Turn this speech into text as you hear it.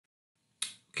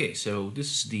Okay, so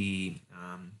this is the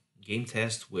game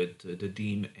test with the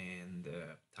Deem and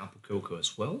Tapu Koko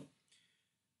as well.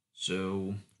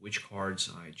 So, which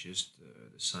cards I just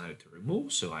decided to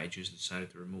remove. So, I just decided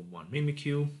to remove one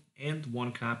Mimikyu and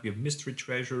one copy of Mystery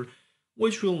Treasure,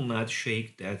 which will not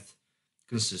shake that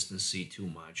consistency too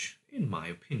much, in my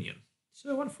opinion.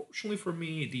 So, unfortunately for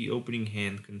me, the opening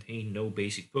hand contained no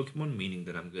basic Pokemon, meaning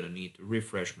that I'm gonna need to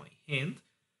refresh my hand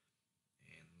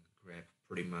and grab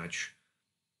pretty much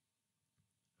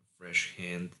fresh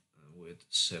hand with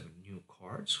 7 new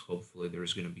cards. Hopefully,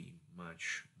 there's going to be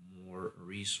much more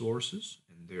resources,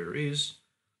 and there is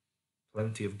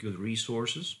plenty of good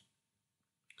resources.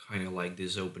 Kind of like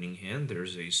this opening hand,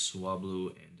 there's a Swablu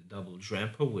and a double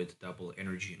Drampa with double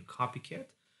energy and copycat.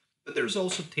 But there's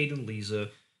also Tate and Lisa,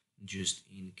 just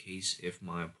in case if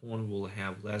my opponent will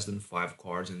have less than 5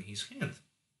 cards in his hand.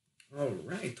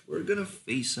 Alright, we're gonna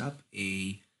face up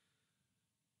a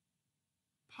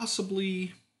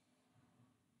possibly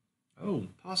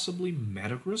possibly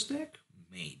Metagross deck?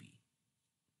 Maybe.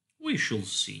 We shall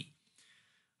see.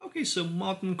 Okay, so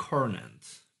Mountain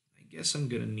Carnant. I guess I'm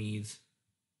gonna need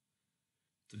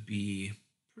to be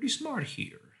pretty smart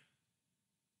here.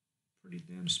 Pretty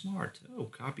damn smart. Oh,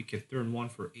 Copycat turn 1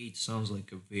 for 8 sounds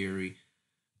like a very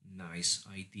nice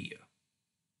idea.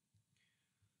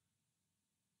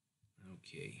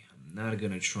 Okay, I'm not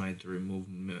gonna try to remove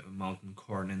Mountain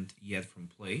Carnant yet from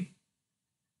play.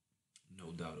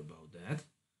 No doubt about that.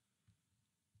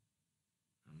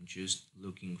 I'm just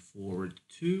looking forward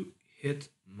to hit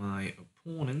my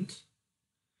opponent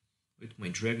with my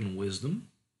Dragon Wisdom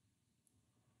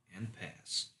and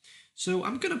pass. So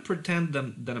I'm gonna pretend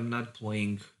that I'm not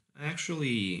playing.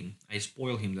 Actually, I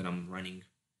spoil him that I'm running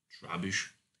Trubbish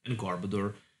and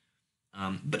Garbodor.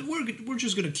 But we're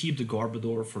just gonna keep the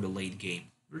Garbodor for the late game.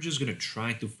 We're just gonna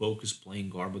try to focus playing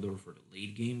Garbodor for the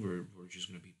late game. We're just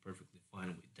gonna be perfectly fine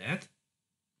with that.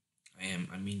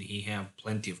 I mean, he have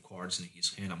plenty of cards in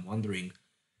his hand. I'm wondering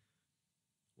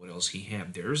what else he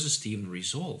have. There's a Steven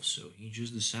Resolve, so he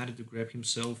just decided to grab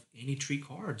himself any 3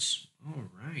 cards. All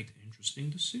right, interesting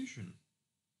decision.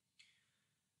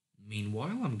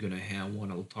 Meanwhile, I'm gonna have one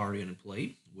Altaria in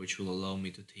play, which will allow me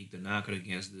to take the knockout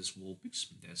against this Vulpix.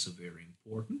 That's a very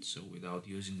important. So without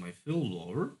using my fill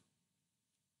lower,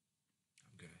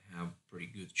 I'm gonna have a pretty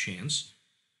good chance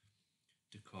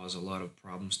to cause a lot of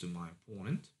problems to my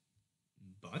opponent.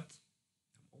 But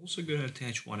I'm also going to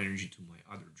attach 1 energy to my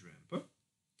other Drampa.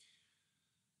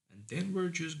 And then we're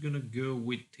just going to go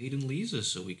with Tate and Lisa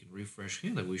so we can refresh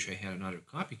hand. I wish I had another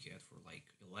copycat for like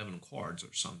 11 cards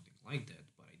or something like that,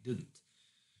 but I didn't.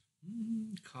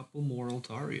 Couple more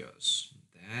Altarias.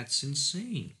 That's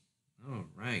insane.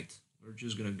 Alright, we're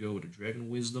just going to go with the Dragon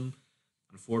Wisdom.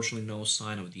 Unfortunately, no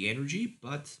sign of the energy,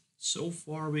 but so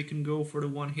far we can go for the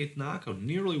one-hit knockout.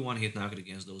 Nearly one-hit knockout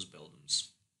against those Beldums.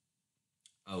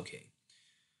 Okay.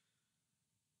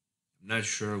 I'm not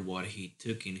sure what he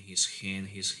took in his hand.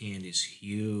 His hand is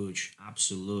huge.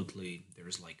 Absolutely.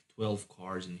 There's like 12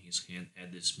 cards in his hand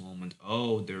at this moment.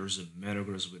 Oh, there's a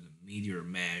Metagross with a Meteor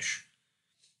Mash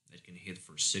that can hit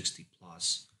for 60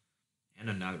 plus. And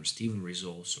another Steven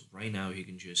Resolve. So right now he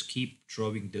can just keep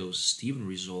throwing those Steven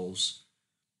Resolves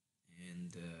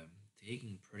and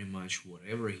taking pretty much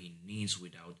whatever he needs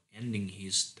without ending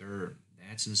his turn.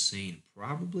 That's insane.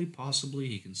 Probably, possibly,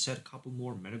 he can set a couple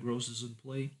more Metagrosses in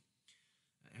play.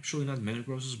 Actually, not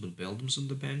Metagrosses, but Beldums on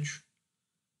the bench.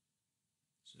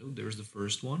 So there's the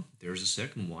first one, there's the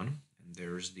second one, and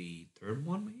there's the third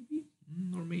one, maybe?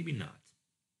 Or maybe not.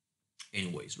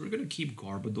 Anyways, we're gonna keep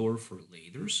Garbodor for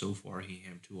later. So far, he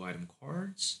have 2 item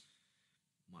cards.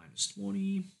 Minus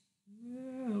 20.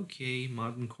 Yeah, okay,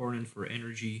 Mountain Cornet for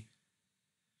energy.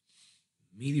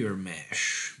 Meteor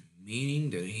Mash, meaning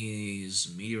that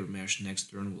his Meteor Mash next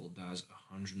turn will does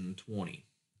 120.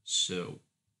 So,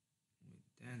 with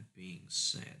that being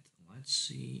said, let's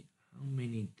see how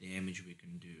many damage we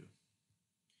can do.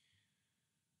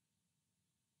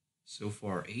 So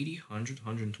far, 80, 100,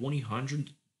 120,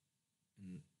 100,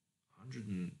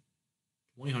 120,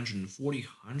 140,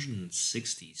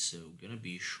 160. So, gonna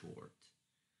be short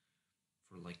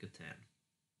for like a 10.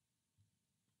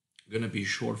 Gonna be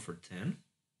short for 10.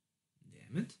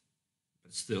 Damn it.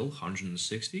 But still,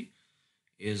 160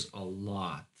 is a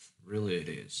lot. Really, it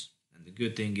is. And the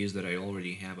good thing is that I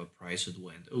already have a price at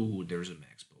went. Oh, there's a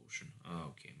max potion.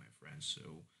 Okay, my friends.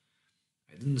 So,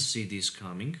 I didn't see this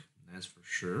coming. That's for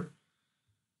sure.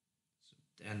 So,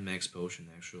 that max potion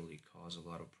actually caused a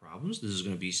lot of problems. This is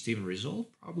going to be Steven Resolve.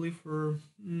 Probably for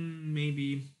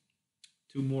maybe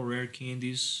 2 more rare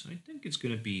candies. I think it's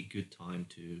going to be a good time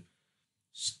to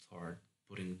start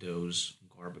putting those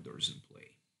Garbodors in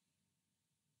play.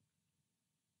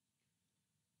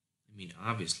 mean,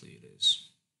 obviously it is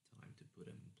time to put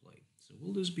him in play. So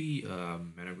will this be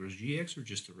Metagross GX or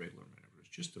just a regular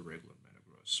Metagross? Just a regular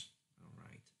Metagross. All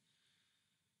right.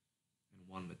 And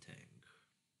one Metang.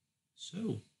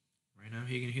 So right now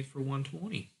he can hit for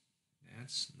 120.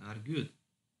 That's not good.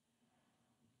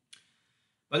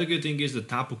 But the good thing is the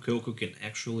Tapu Koko can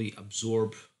actually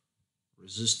absorb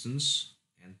resistance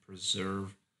and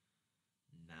preserve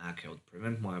knockout,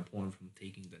 prevent my opponent from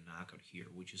taking the knockout here,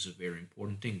 which is a very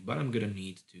important thing. But I'm gonna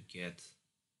need to get,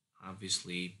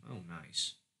 obviously, oh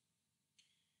nice.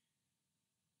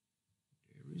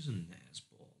 There is a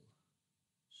Nazball.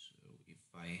 So if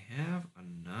I have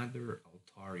another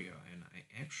Altaria, and I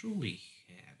actually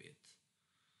have it,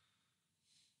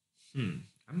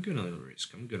 I'm gonna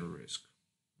risk.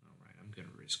 Alright, I'm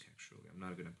gonna risk actually. I'm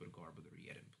not gonna put Garbodor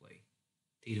yet in play.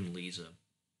 Tate and Lisa.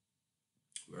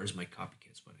 Where's my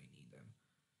copycats when I need them?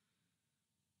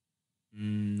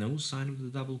 No sign of the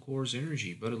double core's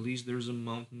energy, but at least there's a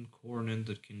mountain coronet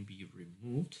that can be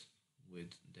removed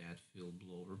with that field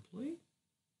blower play.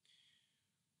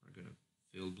 We're gonna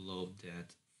field blow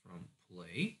that from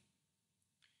play.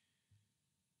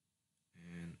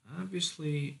 And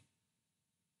obviously,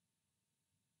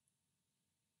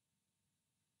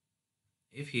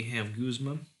 if he have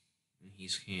Guzma and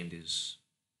his hand is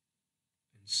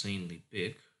insanely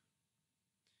big,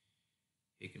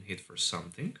 he can hit for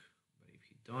something. But if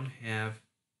he don't have,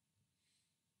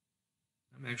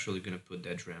 I'm actually gonna put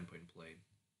that Drampa in play.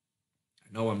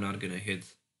 I know I'm not gonna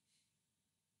hit.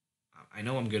 I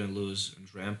know I'm gonna lose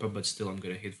Drampa, but still I'm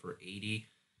gonna hit for 80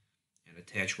 and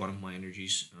attach one of my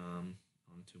energies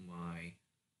onto my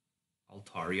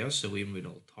Altaria. So even with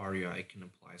Altaria, I can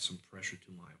apply some pressure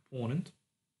to my opponent.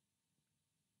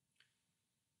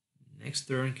 Next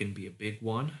turn can be a big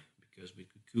one, because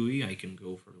with Kukui, I can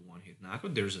go for the one-hit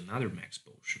knockout. There's another Max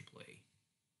Potion play.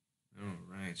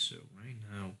 Alright, so right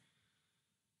now,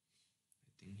 I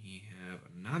think he have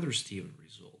another Steven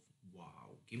Resolve.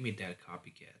 Wow, give me that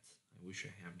copycat. I wish I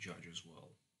have Judge as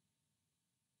well.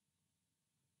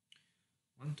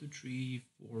 1, 2, 3,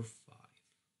 4, 5.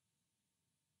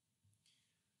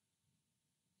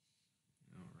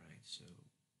 Alright, so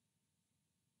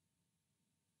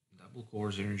double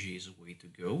core's energy is a way to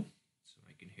go. So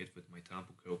I can hit with my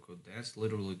Tapu Koko. That's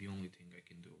literally the only thing I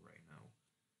can do right now.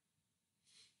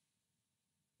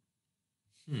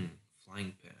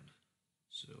 Flying Pan.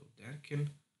 So that can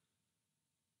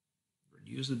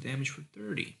reduce the damage for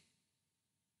 30.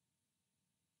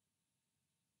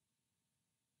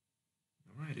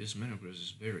 Alright, this Metagross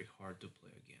is very hard to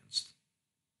play against.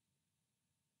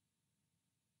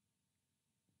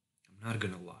 I'm not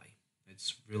gonna lie.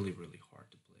 It's really, really hard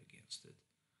to play against it.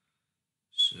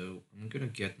 So I'm gonna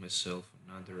get myself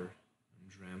another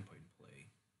Drampa in play.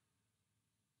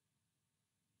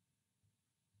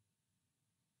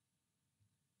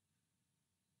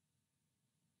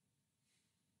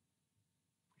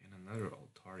 And another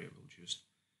Altaria will just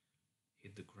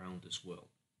hit the ground as well.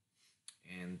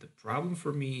 And the problem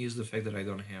for me is the fact that I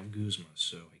don't have Guzma,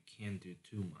 so I can't do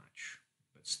too much.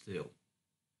 But still.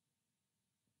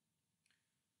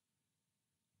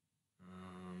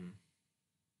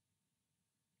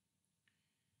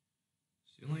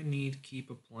 Still I need to keep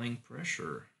applying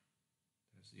pressure.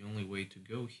 That's the only way to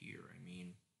go here. I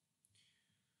mean,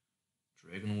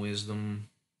 Dragon Wisdom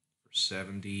for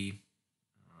 70.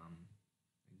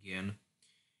 Again,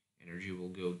 energy will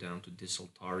go down to this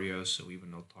Altaria, so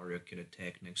even Altaria can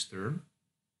attack next turn.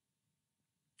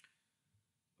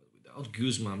 But without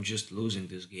Guzma, I'm just losing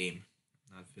this game.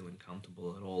 I'm not feeling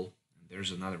comfortable at all. And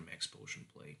there's another Max Potion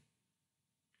play.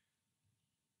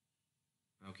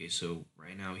 Okay, so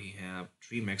right now he have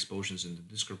 3 Max Potions in the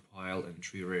discard pile and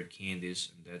 3 rare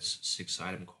candies, and that's 6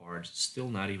 item cards. Still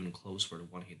not even close for the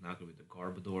one-hit knockout with the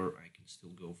Garbodor. I can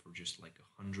still go for just like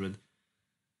 100.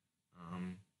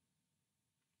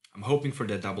 I'm hoping for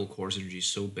that double course energy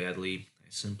so badly. I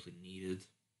simply need it.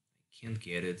 I can't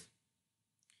get it.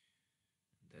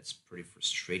 That's pretty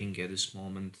frustrating at this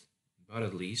moment. But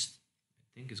at least, I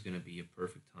think it's going to be a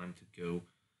perfect time to go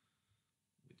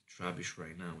with Trubbish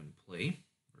right now in play.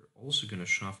 We're also going to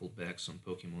shuffle back some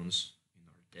Pokemons in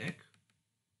our deck.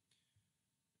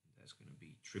 And that's going to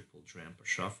be triple Drampa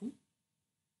shuffle.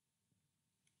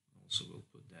 Also, we'll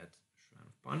put that Shrine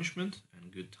of Punishment,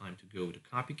 and good time to go with a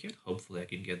copycat. Hopefully I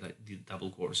can get that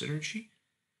double course energy.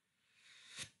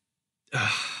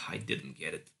 I didn't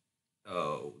get it.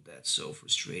 Oh, that's so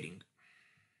frustrating.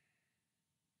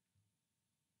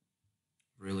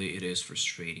 Really, it is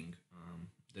frustrating.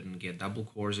 Didn't get double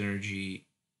course energy.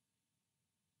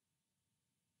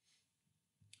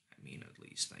 I mean, at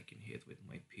least I can hit with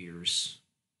my Pierce.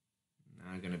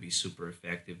 Not gonna be super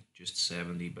effective, just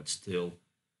 70, but still,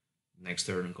 next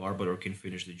turn Garbodor can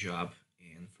finish the job,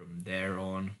 and from there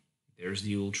on, there's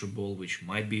the Ultra Ball, which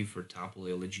might be for Tapu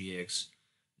Lele GX.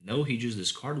 No, he just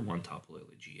discarded one Tapu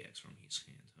Lele GX from his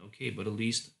hand. Okay, but at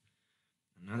least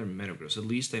another Metagross. At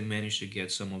least I managed to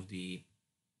get some of the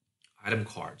item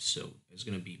cards, so it's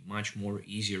gonna be much more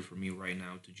easier for me right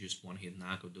now to just one-hit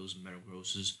knock out those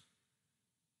Metagrosses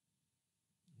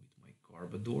with my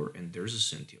Garbodor, and there's a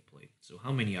Cynthia plate. So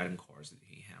how many item cards did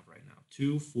he have right now?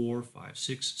 2, 4, 5,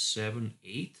 6, 7,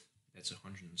 8. That's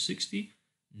 160.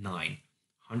 9.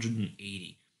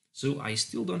 180. So I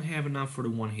still don't have enough for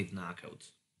the one-hit knockout.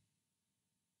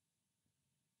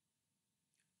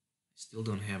 Still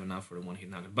don't have enough for the one-hit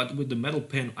knockout. But with the Metal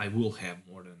Pen, I will have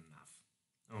more than enough.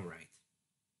 Alright.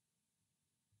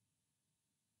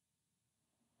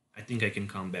 I think I can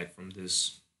come back from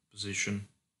this position.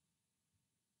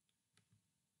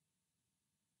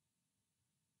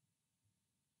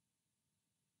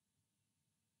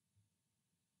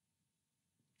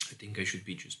 I think I should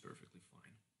be just perfectly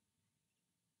fine.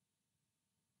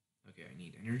 Okay, I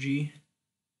need energy.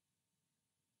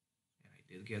 And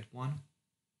I did get one.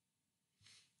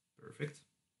 Perfect.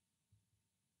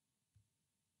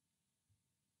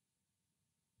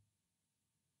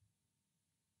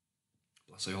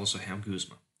 Plus I also have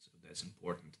Guzma, so that's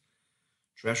important.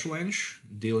 Trash Lance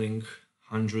dealing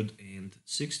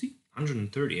 160,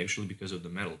 130 actually because of the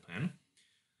Metal Pen.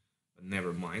 But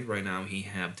never mind, right now he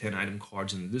have 10 item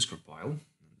cards in the discard pile,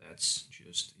 and that's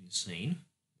just insane.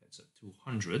 That's a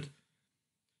 200.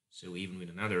 So even with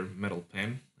another Metal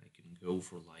Pen, I can go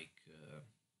for like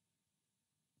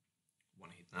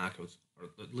one-hit knockout, or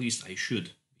at least I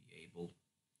should be able.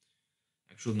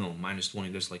 Actually, no, minus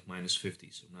 20, that's like minus 50,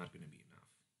 so not going to be enough.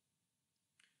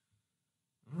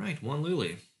 Alright, one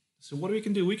Lily. So what we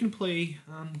can do, we can play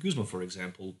Guzma, for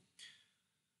example.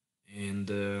 And,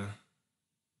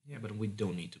 yeah, but we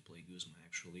don't need to play Guzma,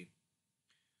 actually.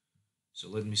 So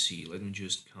let me see, let me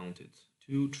just count it.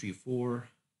 2, 3, 4,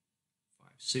 5,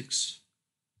 6,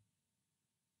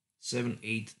 7,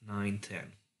 8, 9,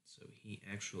 10. So he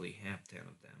actually have 10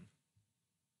 of them.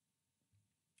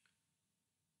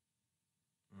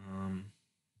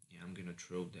 Yeah, I'm gonna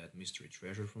throw that Mystery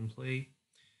Treasure from play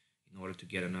in order to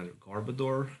get another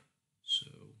Garbodor. So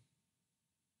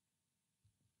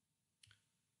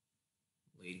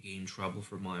late game trouble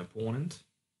for my opponent.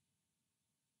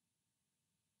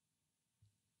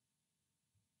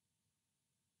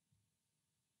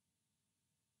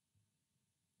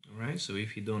 Alright, so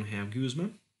if he don't have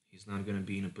Guzma, he's not gonna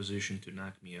be in a position to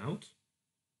knock me out.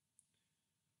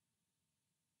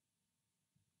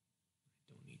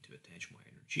 I don't need to attach my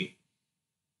energy.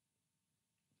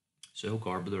 So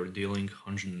Garbodor dealing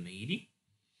 180.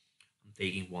 I'm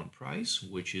taking one prize,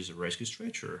 which is a Rescue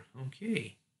Stretcher.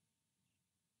 Okay.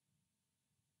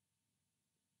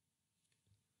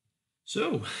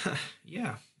 So,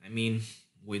 yeah, I mean,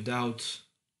 without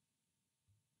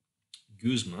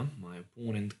Guzma, my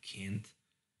opponent can't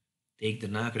take the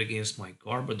knockout against my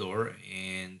Garbodor,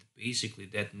 and basically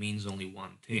that means only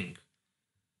one thing.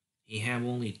 He have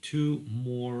only 2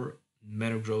 more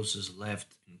Metagrosses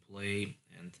left in play,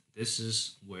 and this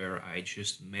is where I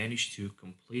just managed to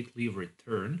completely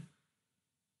return,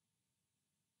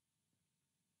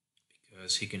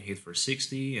 because he can hit for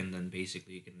 60, and then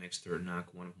basically he can next turn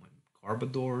knock one of my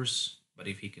Garbodors. But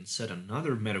if he can set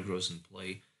another Metagross in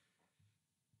play,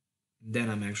 then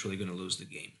I'm actually going to lose the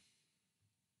game.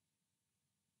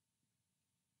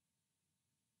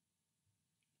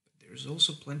 But there's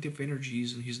also plenty of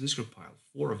energies in his discard pile.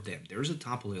 4 of them. There's a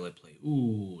Tapu Lele play.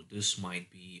 Ooh, this might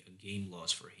be a game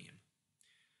loss for him.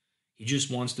 He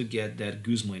just wants to get that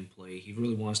Guzma in play. He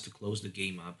really wants to close the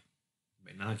game up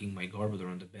by knocking my Garbodor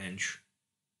on the bench.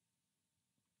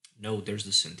 No, there's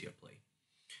the Cynthia play.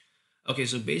 Okay,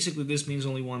 so basically this means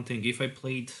only one thing. If I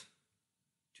played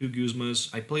 2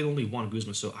 Guzmas, I played only 1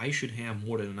 Guzma, so I should have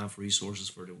more than enough resources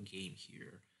for the game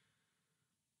here.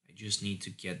 I just need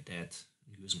to get that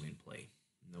Guzma in play.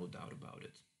 No doubt about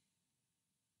it.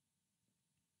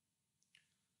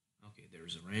 Okay,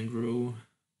 there's a Rangru.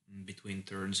 In between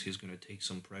turns, he's going to take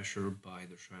some pressure by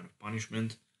the Shrine of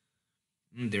Punishment.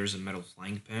 There's a Metal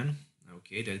Flying Pen.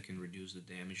 Okay, that can reduce the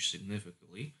damage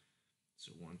significantly.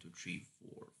 So 1, 2, 3,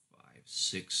 4, 5,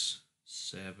 6,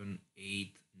 7,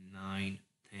 8, 9,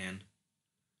 10,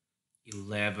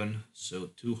 11. So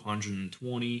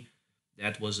 220.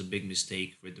 That was a big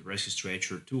mistake with the Rescue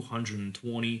Stretcher.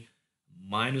 220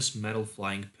 minus Metal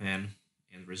Flying Pen,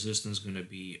 and resistance going to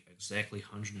be exactly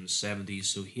 170.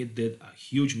 So he did a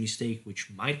huge mistake,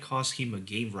 which might cost him a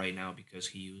game right now because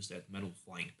he used that Metal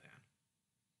Flying Pen.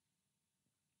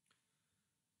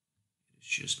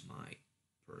 just my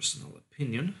personal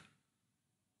opinion.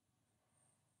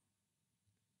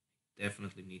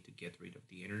 Definitely need to get rid of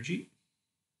the energy.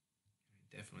 I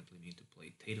definitely need to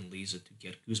play Tate and Lisa to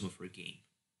get Guzma for a game.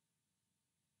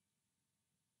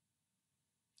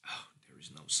 Oh, there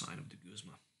is no sign of the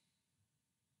Guzma.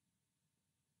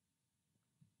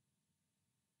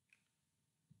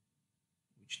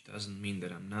 Which doesn't mean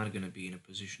that I'm not going to be in a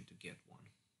position to get one.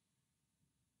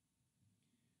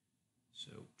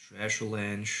 So,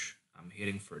 Trashalanche, I'm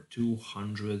hitting for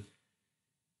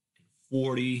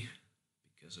 240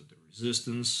 because of the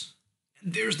resistance.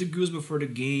 And there's the Guzma for the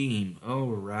game.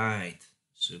 Alright,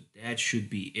 so that should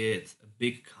be it. A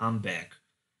big comeback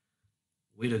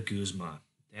with a Guzma.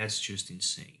 That's just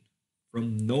insane.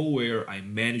 From nowhere, I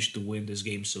managed to win this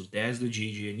game, so that's the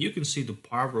GG. And you can see the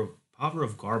power of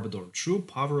Garbodor, true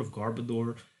power of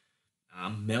Garbodor,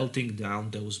 melting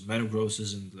down those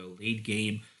Metagrosses in the late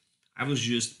game. I was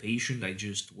just patient. I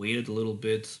just waited a little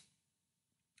bit.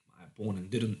 My opponent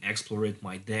didn't explore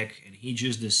my deck, and he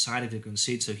just decided to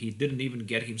concede. So he didn't even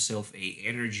get himself a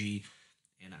energy,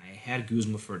 and I had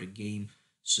Guzma for the game.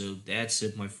 So that's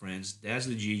it, my friends. That's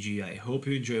the GG. I hope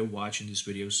you enjoy watching this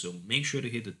video. So make sure to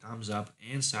hit the thumbs up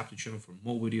and sub to the channel for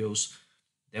more videos.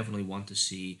 Definitely want to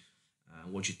see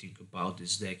what you think about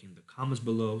this deck in the comments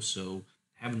below. So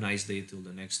have a nice day till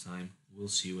the next time. We'll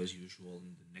see you as usual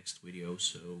in the next video.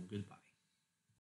 So goodbye.